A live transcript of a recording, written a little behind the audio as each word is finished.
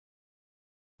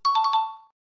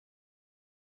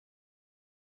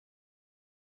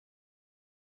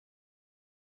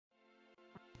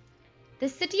The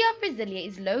city of Brasilia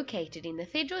is located in the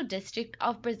Federal District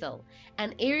of Brazil,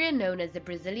 an area known as the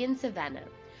Brazilian Savannah.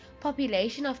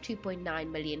 Population of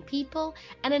 2.9 million people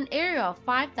and an area of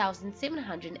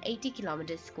 5,780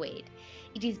 kilometers squared.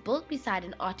 It is built beside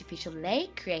an artificial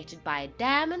lake created by a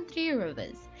dam and 3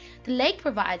 rivers. The lake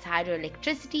provides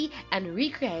hydroelectricity and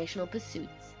recreational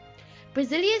pursuits.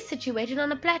 Brasilia is situated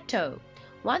on a plateau,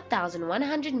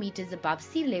 1,100 meters above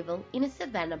sea level in a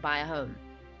savanna biome.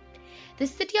 The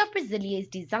city of Brasilia is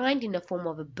designed in the form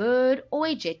of a bird or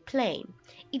a jet plane.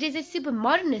 It is a super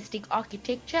modernistic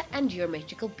architecture and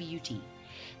geometrical beauty.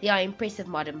 There are impressive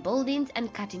modern buildings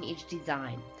and cutting-edge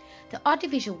design. The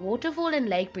artificial waterfall and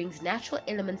lake brings natural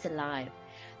elements alive.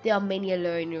 There are many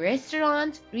alluring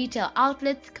restaurants, retail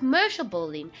outlets, commercial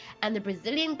building, and the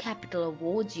Brazilian capital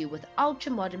awards you with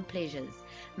ultra-modern pleasures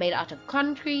made out of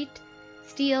concrete,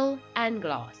 steel, and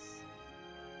glass.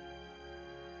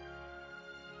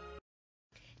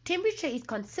 Temperature is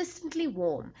consistently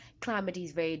warm. Climate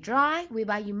is very dry,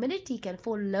 whereby humidity can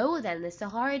fall lower than the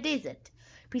Sahara Desert.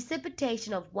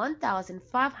 Precipitation of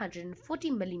 1,540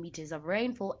 millimeters of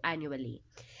rainfall annually.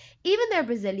 Even though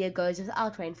Brasilia goes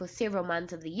without rain for several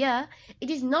months of the year, it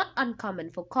is not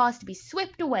uncommon for cars to be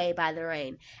swept away by the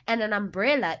rain, and an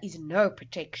umbrella is no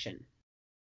protection.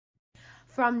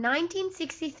 From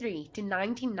 1963 to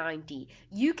 1990,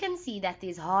 you can see that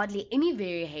there's hardly any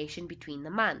variation between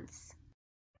the months.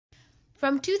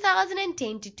 From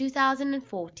 2010 to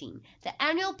 2014, the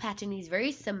annual pattern is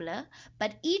very similar,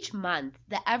 but each month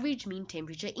the average mean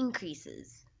temperature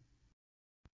increases.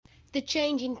 The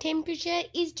change in temperature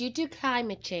is due to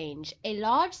climate change, a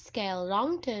large-scale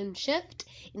long-term shift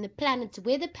in the planet's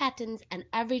weather patterns and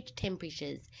average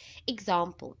temperatures.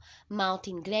 Example,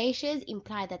 melting glaciers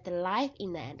imply that the life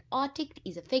in the Antarctic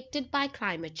is affected by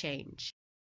climate change.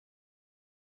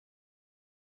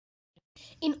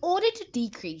 In order to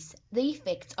decrease the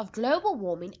effects of global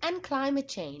warming and climate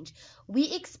change,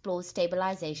 we explore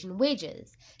stabilization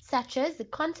wedges, such as the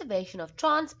conservation of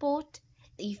transport,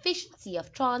 the efficiency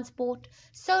of transport,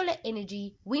 solar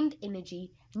energy, wind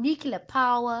energy, nuclear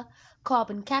power,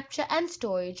 carbon capture and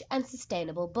storage, and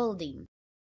sustainable building.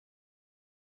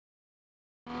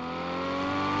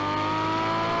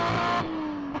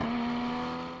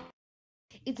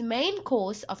 Its main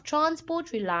course of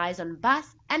transport relies on bus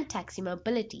and taxi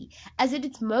mobility, as it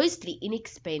is mostly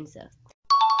inexpensive.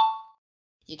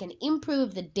 You can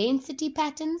improve the density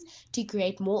patterns to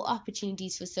create more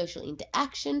opportunities for social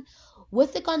interaction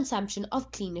with the consumption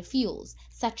of cleaner fuels,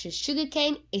 such as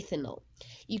sugarcane ethanol.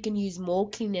 You can use more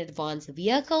clean advanced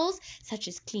vehicles, such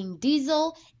as clean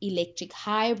diesel, electric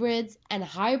hybrids, and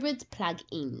hybrids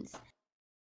plug-ins.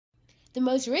 The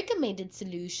most recommended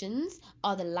solutions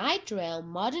are the light rail,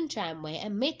 modern tramway,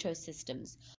 and metro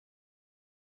systems.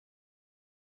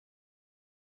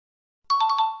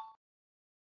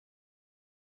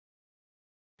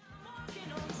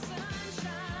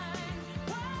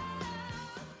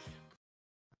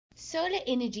 Solar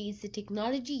energy is the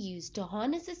technology used to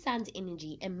harness the sun's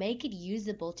energy and make it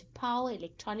usable to power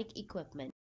electronic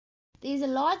equipment. There is a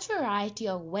large variety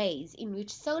of ways in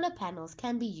which solar panels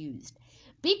can be used.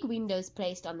 Big windows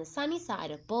placed on the sunny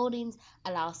side of buildings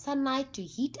allow sunlight to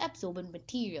heat absorbent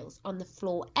materials on the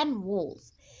floor and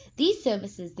walls. These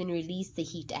surfaces then release the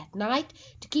heat at night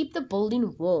to keep the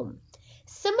building warm.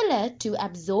 Similar to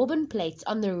absorbent plates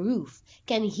on the roof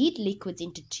can heat liquids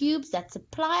into tubes that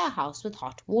supply a house with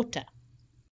hot water.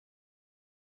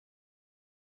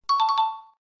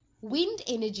 Wind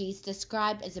energy is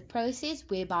described as a process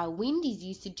whereby wind is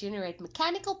used to generate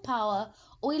mechanical power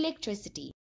or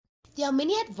electricity. There are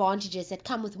many advantages that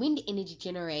come with wind energy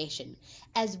generation,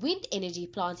 as wind energy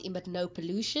plants emit no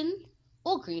pollution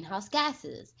or greenhouse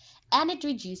gases, and it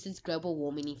reduces global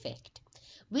warming effect.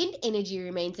 Wind energy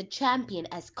remains a champion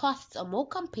as costs are more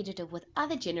competitive with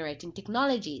other generating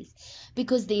technologies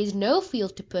because there is no fuel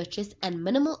to purchase and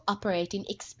minimal operating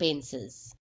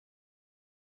expenses.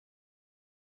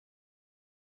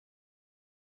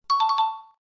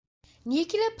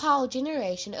 Nuclear power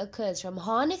generation occurs from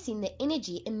harnessing the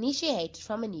energy initiated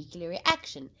from a nuclear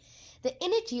reaction. The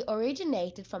energy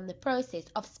originated from the process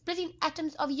of splitting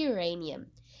atoms of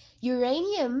uranium.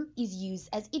 Uranium is used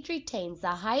as it retains the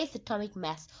highest atomic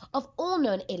mass of all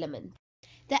known elements.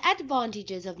 The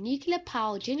advantages of nuclear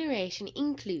power generation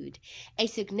include a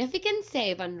significant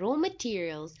save on raw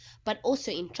materials, but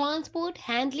also in transport,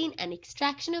 handling, and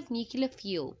extraction of nuclear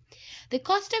fuel. The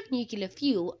cost of nuclear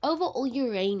fuel over all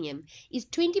uranium is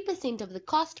 20% of the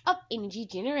cost of energy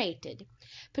generated.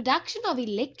 Production of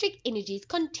electric energy is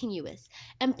continuous,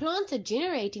 and plants are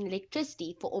generating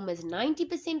electricity for almost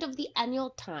 90% of the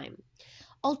annual time.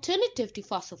 alternative to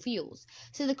fossil fuels,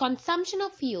 so the consumption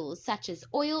of fuels such as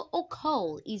oil or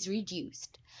coal is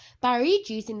reduced. By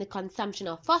reducing the consumption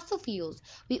of fossil fuels,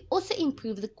 we also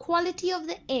improve the quality of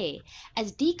the air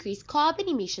as decreased carbon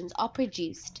emissions are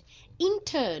produced, in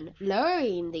turn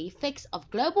lowering the effects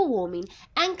of global warming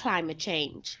and climate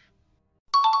change.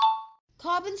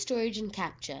 Carbon storage and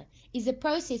capture is the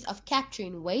process of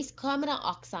capturing waste carbon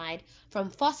dioxide from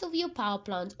fossil fuel power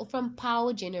plants or from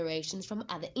power generations from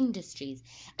other industries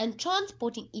and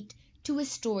transporting it to a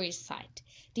storage site,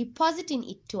 depositing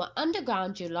it to an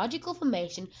underground geological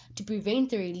formation to prevent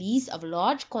the release of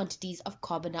large quantities of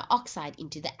carbon dioxide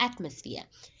into the atmosphere.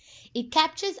 It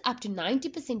captures up to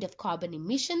 90% of carbon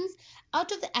emissions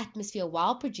out of the atmosphere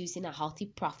while producing a healthy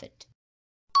profit.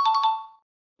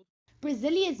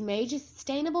 Brasilia's major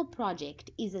sustainable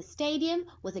project is a stadium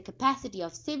with a capacity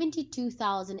of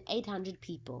 72,800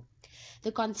 people.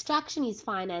 The construction is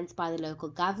financed by the local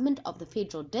government of the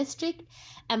federal district,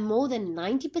 and more than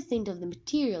 90% of the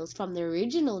materials from the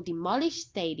original demolished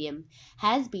stadium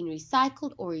has been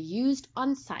recycled or reused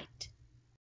on site.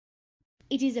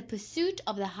 It is a pursuit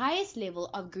of the highest level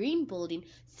of green building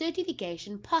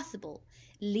certification possible,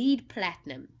 LEED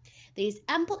Platinum. There is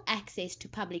ample access to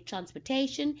public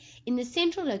transportation in the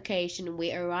central location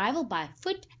where arrival by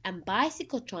foot and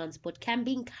bicycle transport can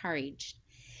be encouraged.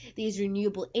 There is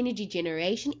renewable energy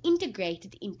generation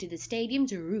integrated into the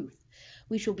stadium's roof,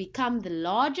 which will become the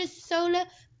largest solar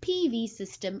PV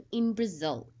system in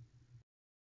Brazil.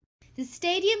 The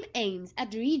stadium aims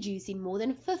at reducing more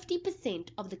than 50%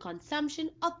 of the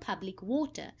consumption of public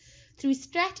water through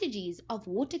strategies of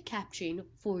water capturing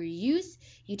for reuse,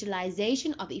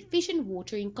 utilization of efficient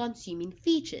watering consuming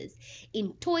features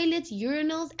in toilets,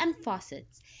 urinals and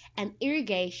faucets, and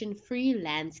irrigation-free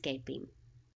landscaping.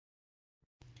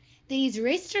 There is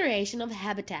restoration of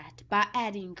habitat by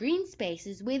adding green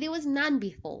spaces where there was none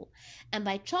before, and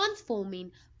by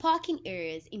transforming parking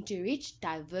areas into rich,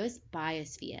 diverse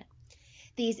biosphere.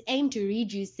 There is aim to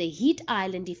reduce the heat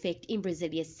island effect in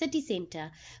Brasilia's city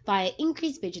center via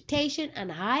increased vegetation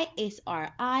and high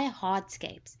SRI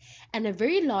hardscapes, and a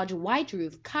very large white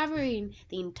roof covering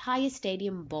the entire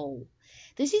stadium bowl.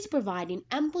 This is providing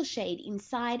ample shade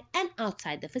inside and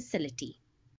outside the facility.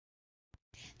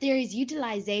 There is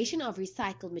utilization of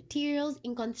recycled materials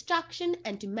in construction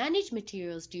and to manage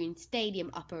materials during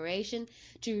stadium operation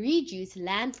to reduce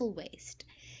landfill waste.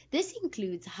 This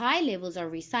includes high levels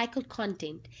of recycled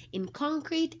content in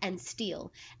concrete and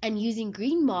steel and using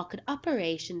green market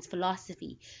operations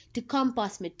philosophy to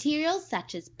compost materials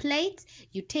such as plates,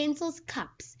 utensils,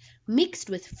 cups, mixed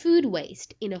with food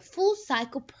waste in a full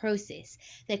cycle process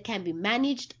that can be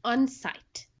managed on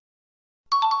site.